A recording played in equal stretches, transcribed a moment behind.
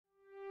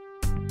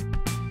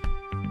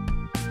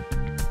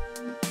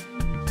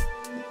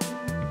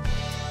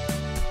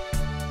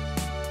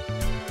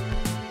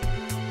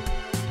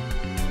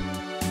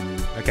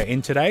Okay,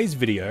 in today's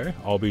video,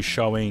 I'll be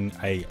showing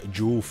a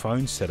dual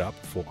phone setup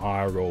for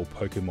IRL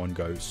Pokemon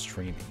Go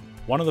streaming.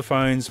 One of the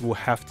phones will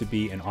have to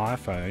be an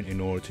iPhone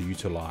in order to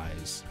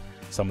utilize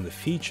some of the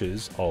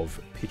features of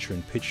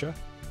picture-in-picture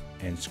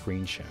and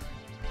screen sharing.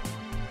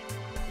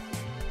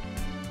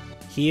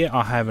 Here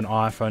I have an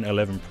iPhone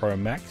 11 Pro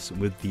Max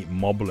with the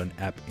Moblin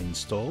app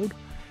installed,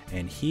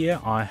 and here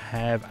I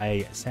have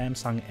a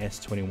Samsung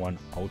S21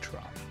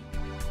 Ultra.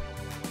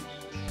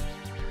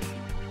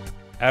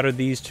 Out of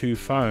these two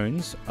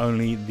phones,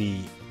 only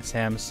the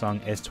Samsung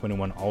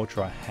S21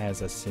 Ultra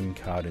has a SIM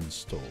card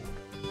installed.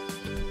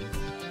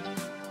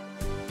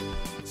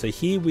 So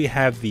here we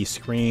have the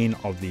screen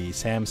of the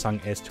Samsung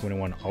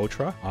S21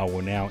 Ultra. I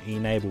will now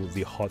enable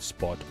the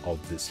hotspot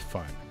of this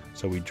phone.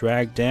 So we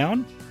drag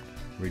down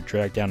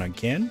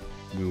again.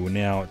 We will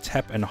now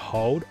tap and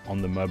hold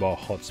on the mobile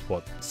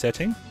hotspot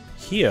setting.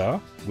 Here,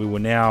 we will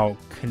now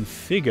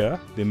configure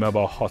the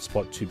mobile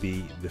hotspot to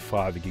be the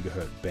 5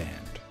 GHz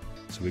band.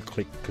 So we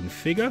click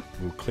configure,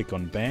 we'll click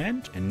on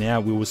band, and now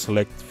we will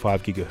select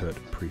 5 GHz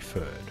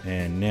preferred.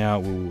 And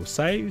now we will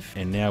save,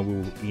 and now we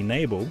will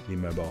enable the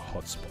mobile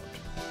hotspot.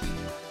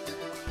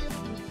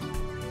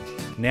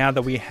 Now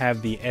that we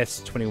have the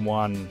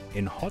S21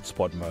 in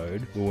hotspot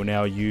mode, we will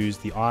now use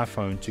the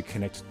iPhone to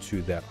connect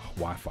to that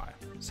Wi-Fi.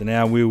 So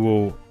now we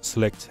will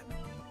select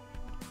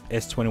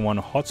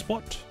S21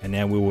 hotspot, and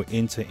now we will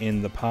enter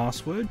in the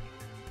password.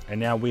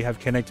 And now we have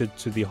connected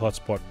to the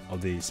hotspot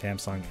of the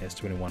Samsung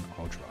S21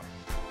 Ultra.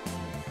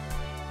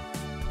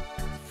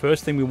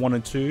 First thing we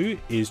want to do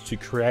is to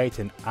create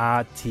an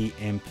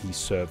RTMP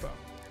server.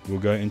 We'll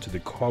go into the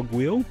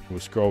cogwheel, we'll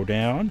scroll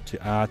down to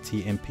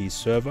RTMP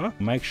server,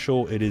 make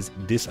sure it is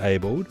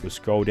disabled, we'll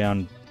scroll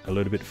down a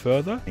little bit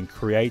further and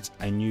create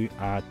a new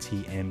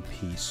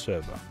RTMP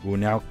server. We'll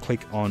now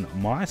click on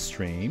My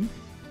Stream.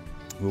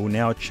 We will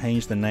now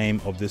change the name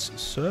of this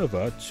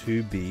server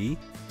to be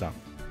Done.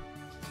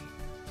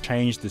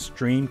 Change the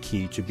stream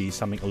key to be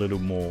something a little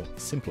more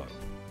simpler.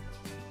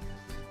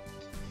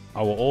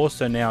 I will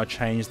also now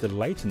change the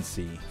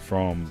latency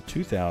from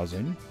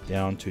 2000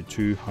 down to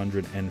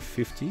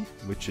 250,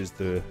 which is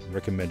the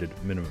recommended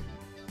minimum.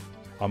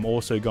 I'm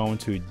also going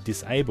to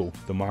disable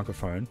the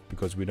microphone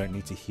because we don't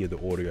need to hear the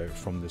audio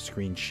from the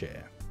screen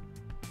share.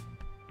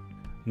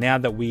 Now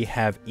that we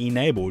have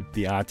enabled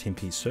the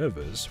RTMP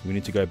servers, we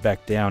need to go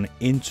back down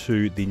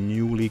into the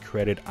newly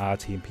created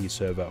RTMP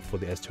server for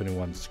the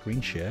S21 screen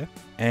share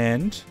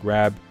and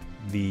grab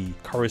the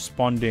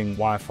corresponding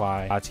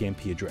Wi-Fi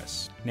RTMP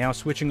address. Now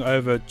switching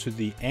over to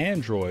the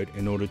Android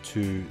in order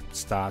to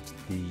start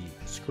the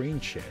screen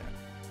share.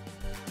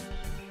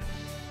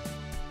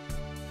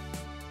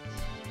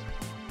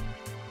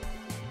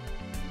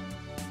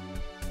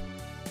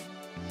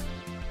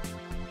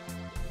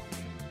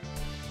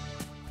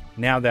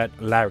 Now that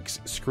Larix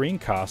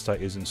Screencaster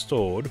is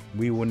installed,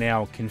 we will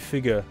now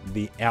configure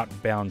the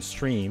outbound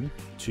stream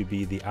to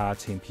be the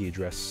RTMP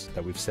address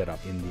that we've set up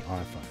in the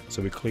iPhone.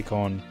 So we click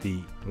on the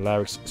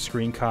Larix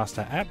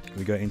Screencaster app,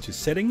 we go into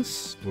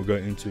settings, we'll go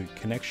into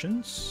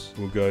connections,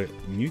 we'll go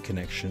new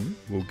connection,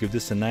 we'll give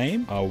this a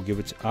name, I will give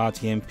it to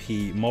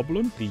RTMP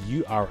Moblin. The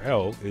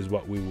URL is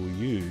what we will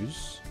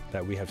use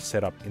that we have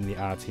set up in the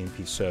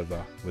RTMP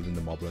server within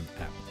the Moblin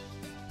app.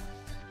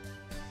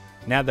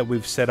 Now that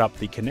we've set up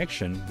the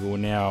connection, we will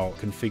now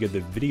configure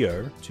the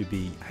video to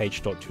be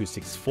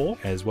H.264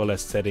 as well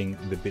as setting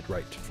the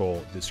bitrate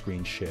for the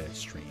screen share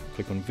stream.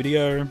 Click on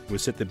video, we'll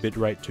set the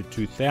bitrate to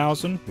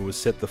 2000, we will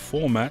set the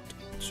format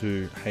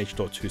to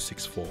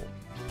H.264.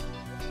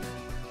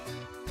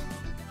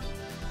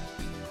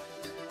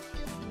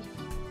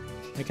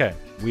 Okay,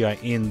 we are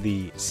in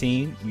the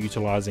scene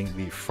utilizing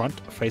the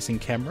front-facing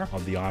camera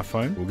of the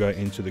iPhone. We'll go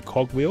into the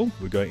cogwheel,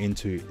 we'll go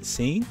into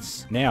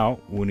scenes. Now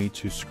we'll need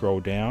to scroll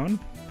down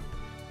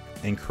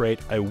and create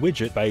a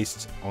widget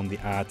based on the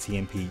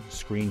RTMP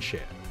screen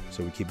share.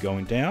 So we keep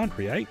going down,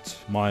 create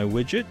my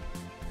widget.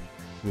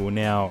 We will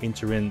now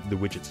enter in the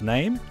widget's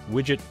name,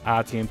 widget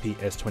RTMP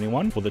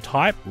S21. For the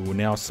type, we will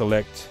now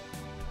select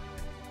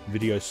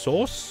video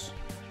source.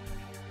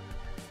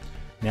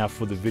 Now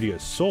for the video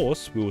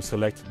source, we will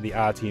select the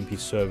RTMP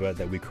server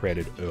that we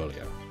created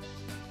earlier.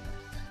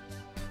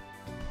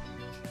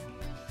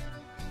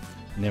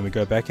 And then we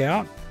go back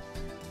out,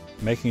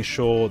 making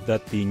sure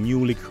that the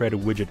newly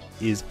created widget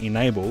is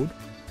enabled.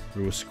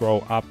 We will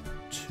scroll up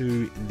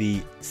to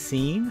the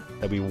scene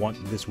that we want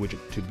this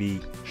widget to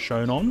be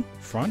shown on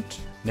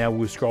front. Now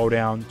we'll scroll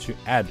down to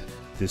add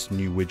this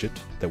new widget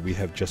that we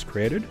have just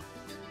created.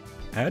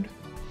 Add.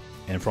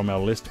 And from our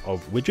list of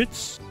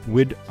widgets,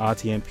 with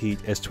RTMP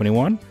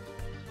S21.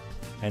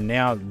 And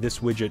now this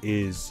widget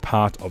is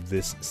part of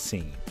this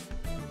scene.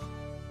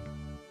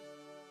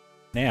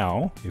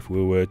 Now, if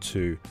we were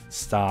to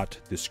start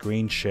the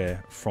screen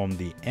share from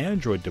the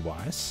Android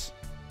device,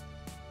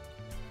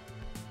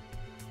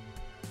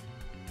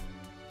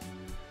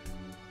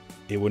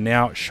 it will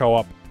now show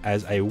up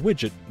as a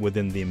widget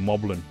within the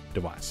Moblin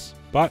device.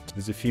 But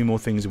there's a few more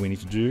things we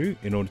need to do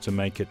in order to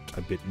make it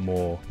a bit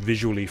more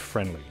visually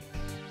friendly.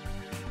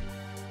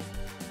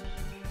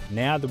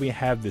 Now that we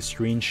have the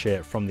screen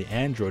share from the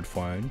Android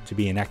phone to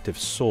be an active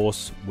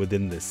source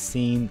within the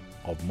scene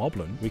of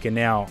Moblin, we can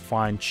now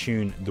fine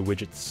tune the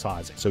widget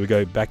sizing. So we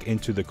go back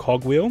into the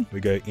cogwheel, we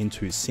go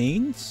into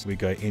scenes, we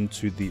go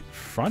into the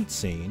front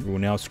scene. We'll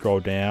now scroll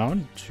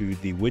down to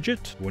the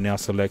widget. We'll now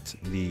select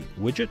the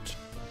widget.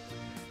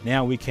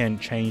 Now we can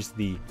change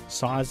the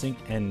sizing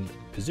and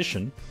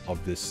position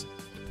of this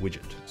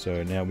widget.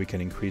 So now we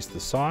can increase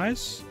the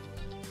size.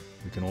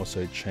 We can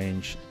also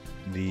change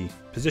the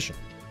position.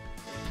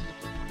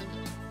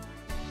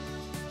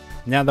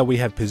 Now that we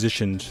have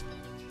positioned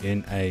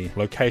in a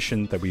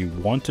location that we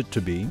want it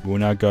to be, we'll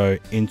now go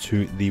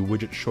into the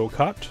widget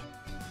shortcut,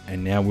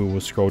 and now we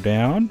will scroll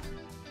down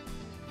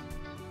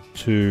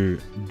to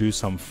do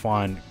some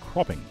fine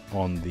cropping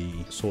on the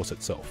source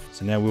itself.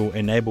 So now we'll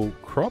enable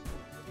crop,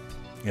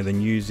 and then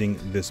using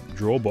this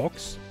draw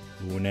box,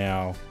 we will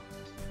now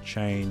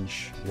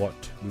change what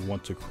we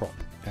want to crop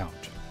out.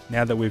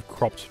 Now that we've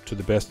cropped to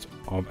the best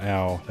of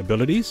our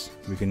abilities,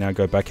 we can now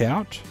go back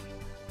out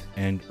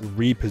and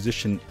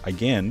reposition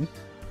again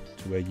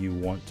to where you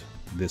want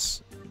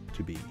this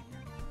to be.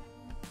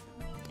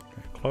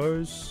 Okay,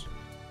 close.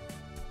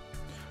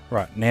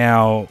 Right,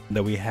 now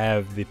that we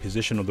have the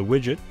position of the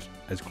widget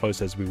as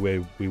close as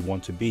where we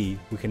want to be,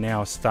 we can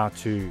now start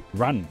to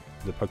run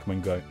the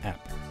Pokemon Go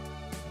app.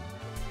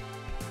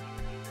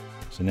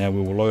 So now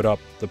we will load up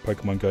the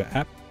Pokemon Go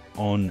app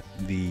on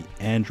the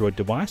Android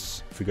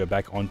device. If we go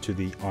back onto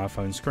the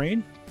iPhone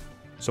screen,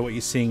 so what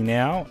you're seeing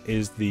now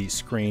is the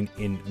screen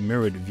in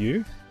mirrored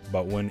view,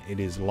 but when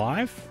it is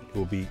live, it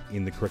will be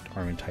in the correct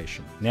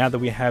orientation. Now that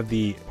we have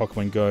the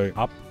Pokemon Go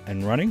up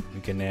and running, we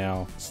can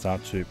now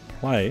start to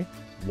play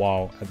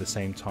while at the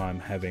same time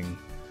having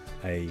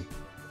a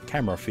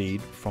camera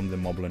feed from the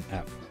Moblin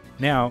app.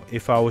 Now,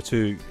 if I were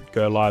to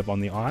go live on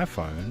the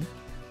iPhone,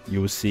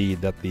 you will see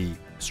that the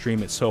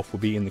stream itself will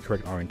be in the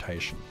correct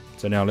orientation.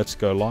 So now let's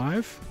go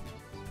live.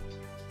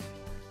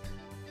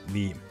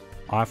 The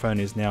iPhone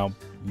is now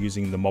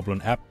using the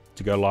Moblin app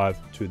to go live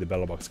to the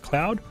Belabox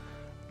cloud.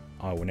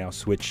 I will now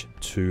switch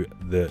to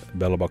the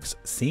Belabox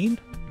scene.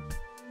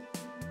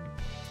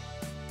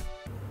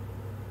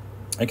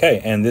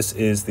 Okay, and this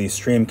is the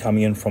stream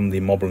coming in from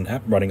the Moblin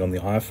app running on the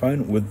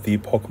iPhone with the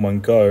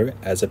Pokemon Go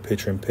as a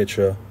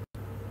picture-in-picture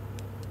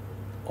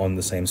on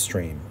the same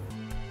stream.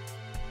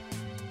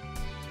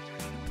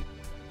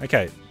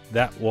 Okay,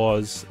 that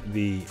was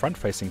the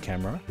front-facing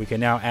camera. We can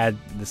now add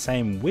the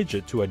same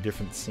widget to a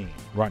different scene.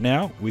 Right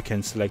now, we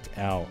can select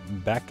our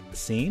back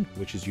scene,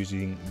 which is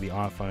using the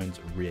iPhone's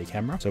rear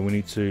camera. So we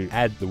need to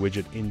add the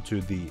widget into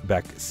the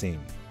back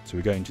scene. So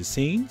we go into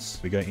scenes,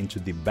 we go into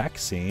the back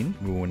scene.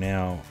 We will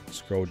now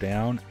scroll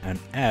down and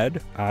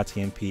add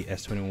RTMP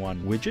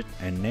S21 widget.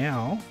 And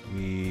now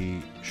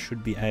we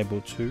should be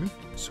able to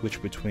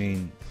switch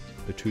between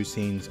the two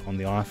scenes on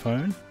the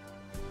iPhone.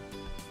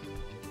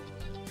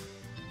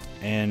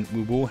 And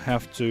we will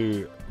have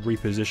to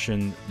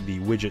reposition the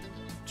widget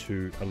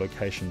to a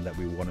location that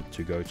we want it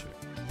to go to.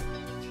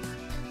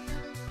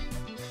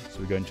 So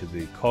we go into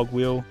the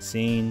cogwheel,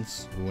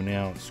 scenes, we will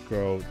now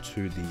scroll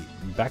to the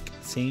back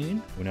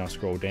scene, we'll now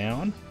scroll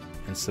down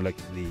and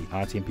select the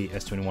RTMP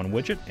S21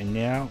 widget, and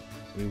now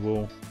we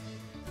will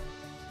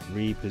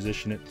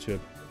reposition it to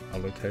a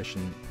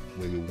location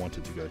where we want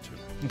it to go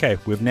to. Okay,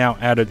 we've now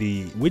added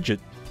the widget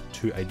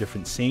to a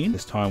different scene.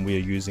 This time we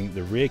are using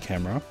the rear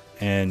camera.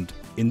 And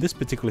in this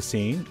particular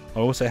scene, I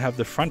also have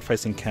the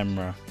front-facing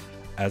camera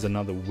as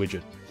another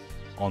widget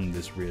on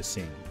this rear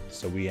scene.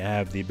 So we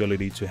have the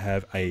ability to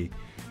have a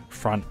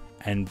front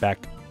and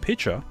back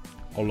picture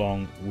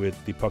along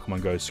with the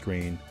Pokemon Go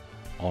screen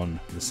on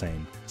the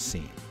same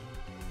scene.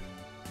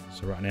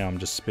 So right now I'm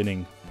just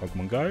spinning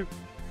Pokemon Go.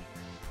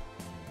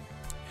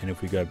 And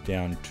if we go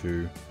down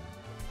to,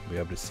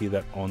 we're able to see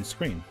that on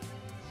screen.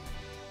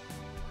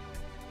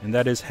 And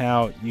that is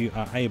how you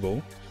are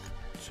able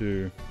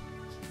to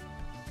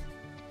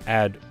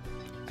add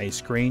a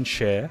screen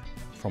share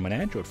from an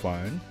Android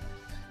phone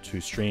to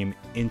stream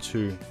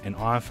into an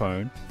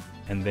iPhone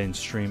and then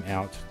stream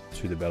out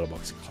to the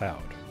Belabox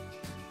cloud.